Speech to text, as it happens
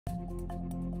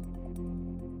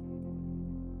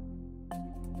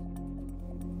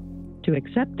To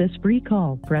accept this free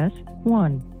call, press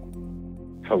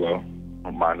 1. Hello,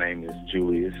 my name is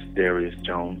Julius Darius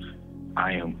Jones.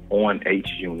 I am on H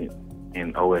Unit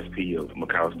in OSP of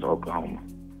McAlester, Oklahoma,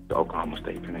 the Oklahoma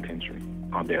State Penitentiary,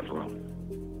 on death row.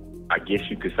 I guess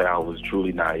you could say I was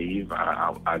truly naive.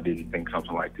 I didn't think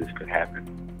something like this could happen,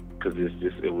 because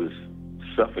it was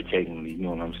suffocatingly, you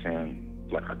know what I'm saying?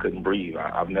 Like I couldn't breathe.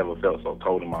 I've never felt so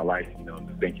cold in my life,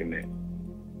 thinking that,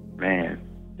 man,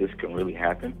 this can really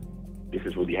happen. This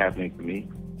is really happening to me.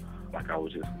 Like I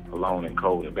was just alone and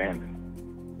cold, abandoned.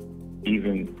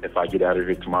 Even if I get out of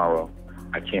here tomorrow,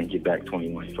 I can't get back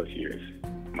 21 plus years.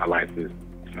 My life is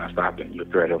not stopping. The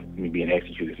threat of me being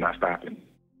executed is not stopping.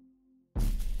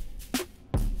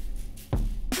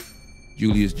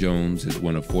 Julius Jones is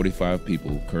one of 45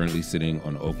 people currently sitting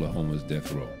on Oklahoma's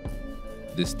death row.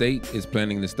 The state is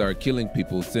planning to start killing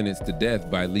people sentenced to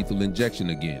death by lethal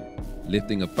injection again,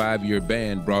 lifting a 5-year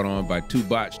ban brought on by 2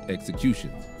 botched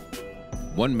executions.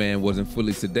 One man wasn't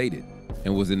fully sedated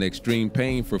and was in extreme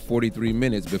pain for 43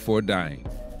 minutes before dying.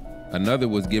 Another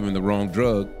was given the wrong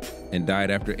drug and died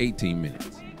after 18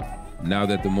 minutes. Now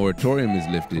that the moratorium is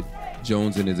lifted,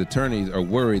 Jones and his attorneys are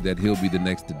worried that he'll be the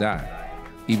next to die,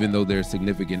 even though there's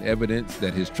significant evidence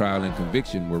that his trial and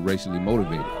conviction were racially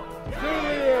motivated.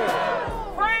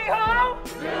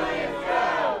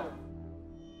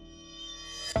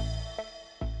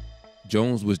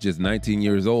 Jones was just 19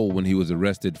 years old when he was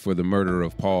arrested for the murder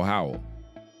of Paul Howell,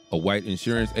 a white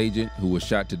insurance agent who was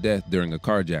shot to death during a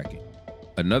carjacking.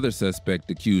 Another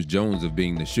suspect accused Jones of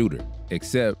being the shooter,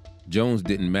 except Jones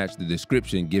didn't match the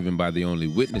description given by the only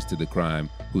witness to the crime,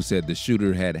 who said the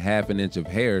shooter had half an inch of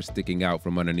hair sticking out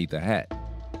from underneath a hat.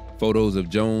 Photos of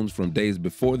Jones from days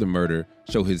before the murder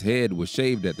show his head was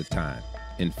shaved at the time.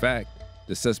 In fact,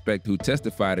 the suspect who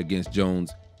testified against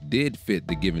Jones did fit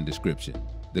the given description.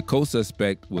 The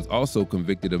co-suspect was also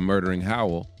convicted of murdering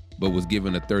Howell, but was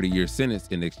given a 30-year sentence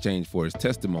in exchange for his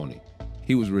testimony.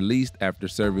 He was released after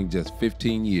serving just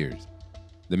 15 years.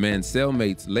 The man's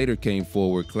cellmates later came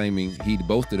forward claiming he'd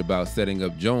boasted about setting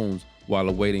up Jones while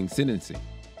awaiting sentencing.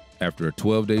 After a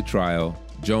 12-day trial,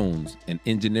 Jones, an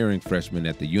engineering freshman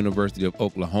at the University of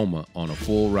Oklahoma on a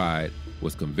full ride,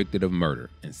 was convicted of murder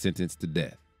and sentenced to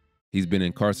death. He's been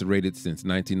incarcerated since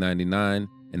 1999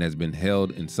 and has been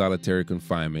held in solitary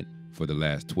confinement for the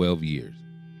last 12 years.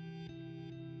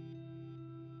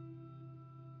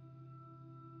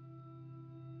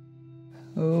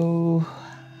 Oh,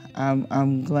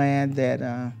 I'm glad that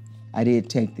I did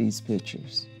take these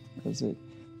pictures, because it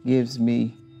gives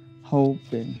me hope,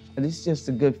 and it's just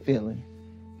a good feeling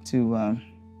to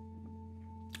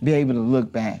be able to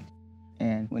look back.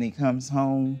 And when he comes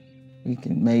home, we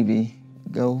can maybe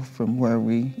go from where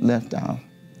we left off.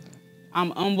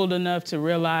 I'm humbled enough to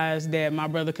realize that my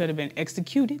brother could have been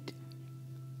executed.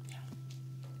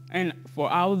 And for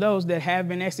all of those that have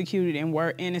been executed and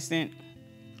were innocent,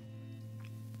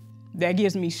 that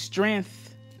gives me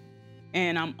strength.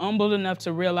 And I'm humbled enough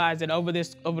to realize that over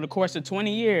the course of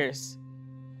 20 years,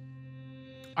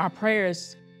 our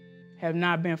prayers have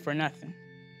not been for nothing.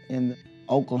 In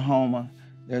Oklahoma,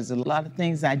 there's a lot of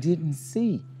things I didn't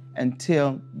see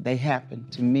until they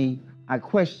happened to me. I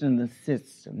question the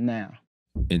system now.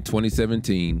 In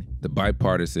 2017, the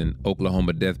bipartisan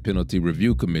Oklahoma Death Penalty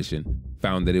Review Commission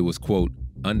found that it was, quote,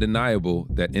 undeniable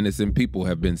that innocent people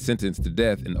have been sentenced to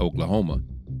death in Oklahoma.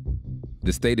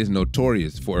 The state is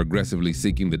notorious for aggressively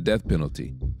seeking the death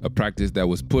penalty, a practice that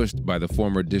was pushed by the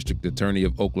former district attorney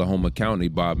of Oklahoma County,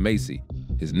 Bob Macy.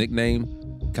 His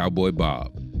nickname, Cowboy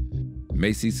Bob.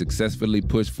 Macy successfully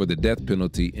pushed for the death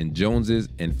penalty in Jones's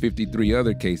and 53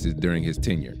 other cases during his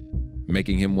tenure,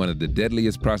 making him one of the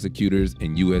deadliest prosecutors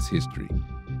in U.S. history.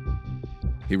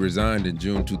 He resigned in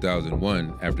June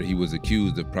 2001 after he was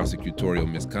accused of prosecutorial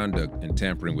misconduct and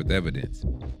tampering with evidence.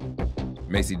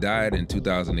 Macy died in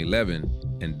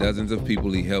 2011, and dozens of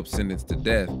people he helped sentence to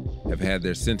death have had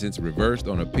their sentence reversed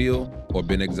on appeal or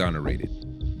been exonerated.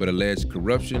 But alleged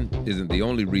corruption isn't the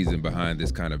only reason behind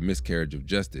this kind of miscarriage of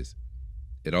justice.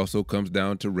 It also comes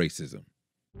down to racism.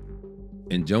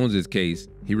 In Jones's case,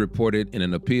 he reported in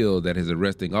an appeal that his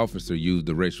arresting officer used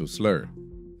a racial slur.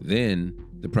 Then,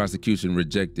 the prosecution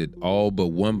rejected all but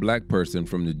one black person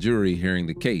from the jury hearing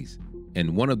the case,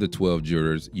 and one of the 12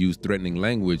 jurors used threatening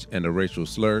language and a racial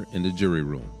slur in the jury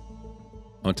room.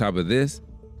 On top of this,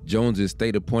 Jones's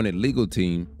state-appointed legal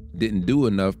team didn't do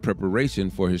enough preparation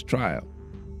for his trial.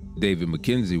 David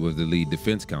McKenzie was the lead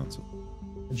defense counsel.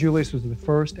 Julius was the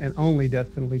first and only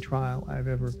death penalty trial I've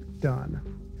ever done.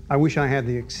 I wish I had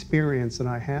the experience that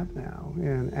I have now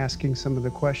in asking some of the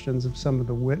questions of some of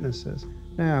the witnesses.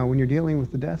 Now, when you're dealing with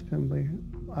the death penalty,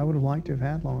 I would have liked to have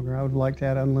had longer. I would have liked to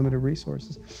have unlimited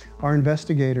resources. Our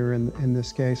investigator in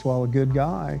this case, while a good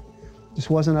guy, just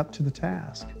wasn't up to the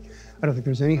task. I don't think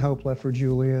there's any hope left for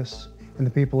Julius, and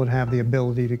the people that have the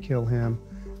ability to kill him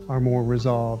are more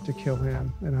resolved to kill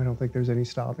him, and I don't think there's any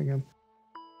stopping him.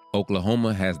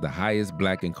 Oklahoma has the highest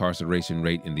black incarceration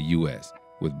rate in the U.S.,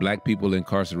 with black people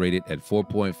incarcerated at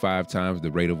 4.5 times the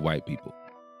rate of white people.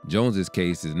 Jones's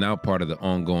case is now part of the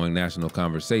ongoing national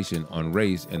conversation on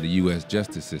race and the U.S.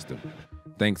 justice system,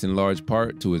 thanks in large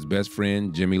part to his best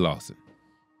friend, Jimmy Lawson.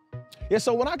 Yeah,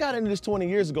 so when I got into this 20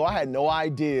 years ago, I had no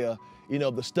idea,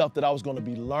 the stuff that I was going to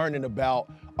be learning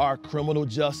about our criminal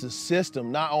justice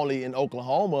system, not only in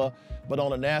Oklahoma, but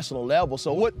on a national level.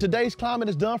 So what today's climate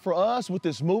has done for us with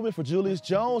this movement for Julius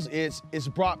Jones, it's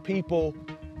brought people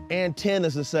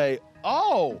antennas to say,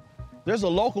 oh, there's a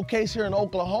local case here in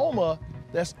Oklahoma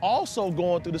that's also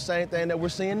going through the same thing that we're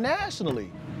seeing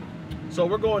nationally. So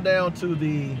we're going down to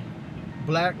the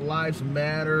Black Lives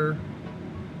Matter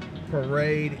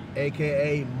parade,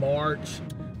 AKA march.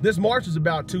 This march is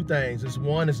about two things. This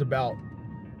one is about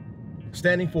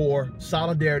standing for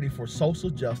solidarity for social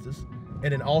justice,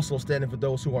 and then also standing for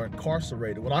those who are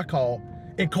incarcerated, what I call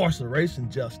incarceration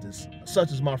justice,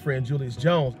 such as my friend Julius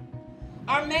Jones.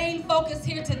 Our main focus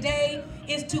here today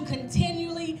is to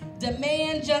continually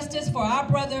demand justice for our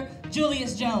brother,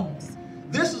 Julius Jones.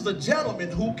 This is a gentleman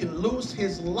who can lose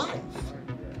his life.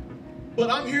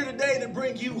 But I'm here today to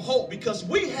bring you hope, because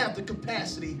we have the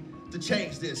capacity to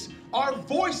change this. Our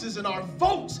voices and our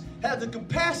votes have the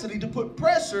capacity to put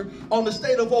pressure on the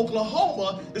state of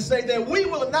Oklahoma to say that we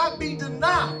will not be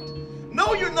denied.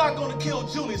 No, you're not going to kill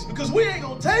Julius, because we ain't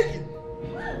going to take it.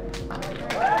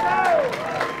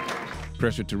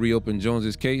 Pressure to reopen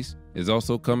Jones's case is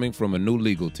also coming from a new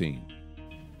legal team.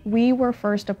 We were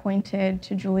first appointed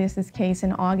to Julius's case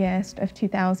in August of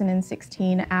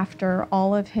 2016 after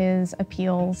all of his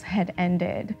appeals had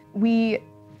ended. We,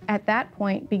 at that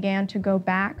point, began to go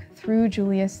back through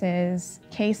Julius's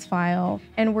case file,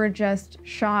 and were just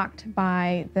shocked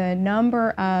by the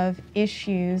number of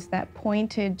issues that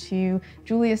pointed to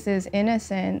Julius's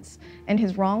innocence and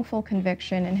his wrongful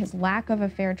conviction and his lack of a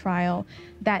fair trial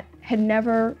that had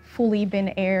never fully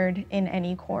aired in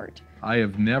any court. I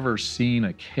have never seen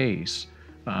a case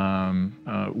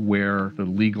where the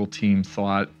legal team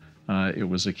thought it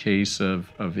was a case of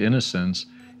innocence,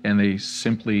 and they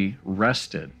simply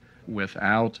rested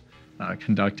without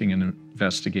conducting an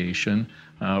investigation,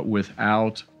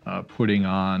 without putting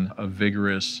on a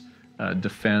vigorous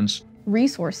defense.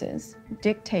 Resources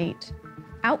dictate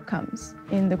outcomes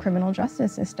in the criminal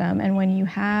justice system, and when you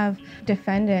have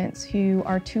defendants who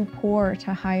are too poor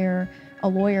to hire a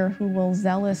lawyer who will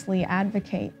zealously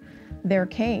advocate their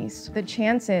case, the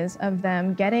chances of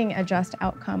them getting a just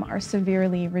outcome are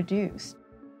severely reduced.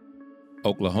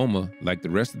 Oklahoma, like the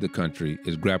rest of the country,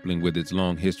 is grappling with its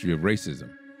long history of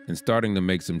racism and starting to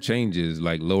make some changes,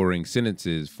 like lowering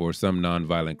sentences for some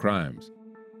nonviolent crimes.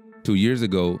 2 years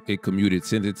ago, it commuted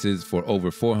sentences for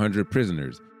over 400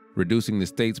 prisoners, reducing the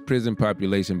state's prison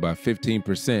population by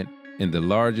 15% in the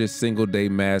largest single-day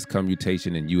mass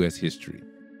commutation in U.S. history.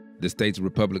 The state's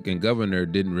Republican governor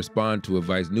didn't respond to a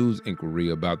Vice News inquiry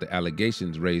about the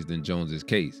allegations raised in Jones's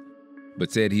case,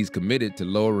 but said he's committed to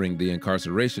lowering the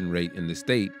incarceration rate in the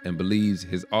state and believes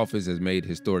his office has made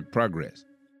historic progress.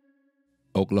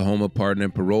 Oklahoma Pardon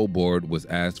and Parole Board was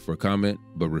asked for comment,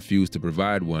 but refused to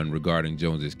provide one regarding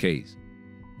Jones's case.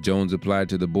 Jones applied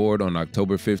to the board on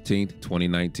October 15,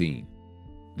 2019.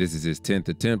 This is his 10th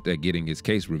attempt at getting his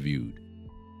case reviewed.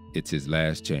 It's his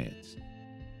last chance.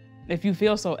 If you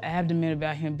feel so adamant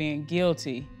about him being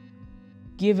guilty,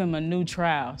 give him a new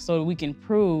trial so that we can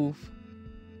prove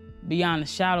beyond a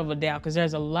shadow of a doubt, because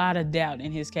there's a lot of doubt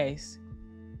in his case.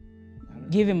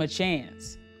 Give him a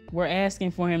chance. We're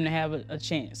asking for him to have a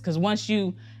chance, because once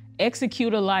you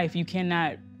execute a life, you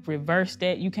cannot reverse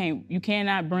that. You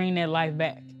cannot bring that life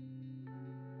back.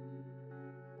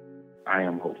 I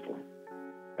am hopeful.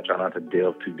 I try not to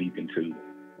delve too deep into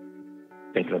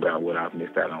thinking about what I've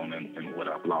missed out on and what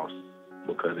I've lost,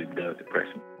 because it does depress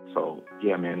me. So,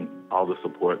 yeah, man, all the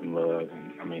support and love,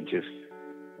 and just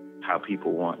how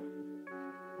people want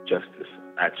justice,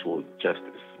 actual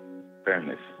justice,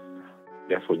 fairness,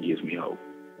 that's what gives me hope.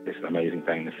 It's an amazing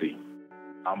thing to see.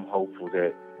 I'm hopeful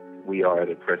that we are at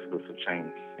a precipice of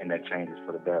change, and that change is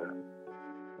for the better.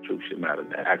 Truth should matter.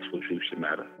 The actual truth should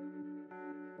matter.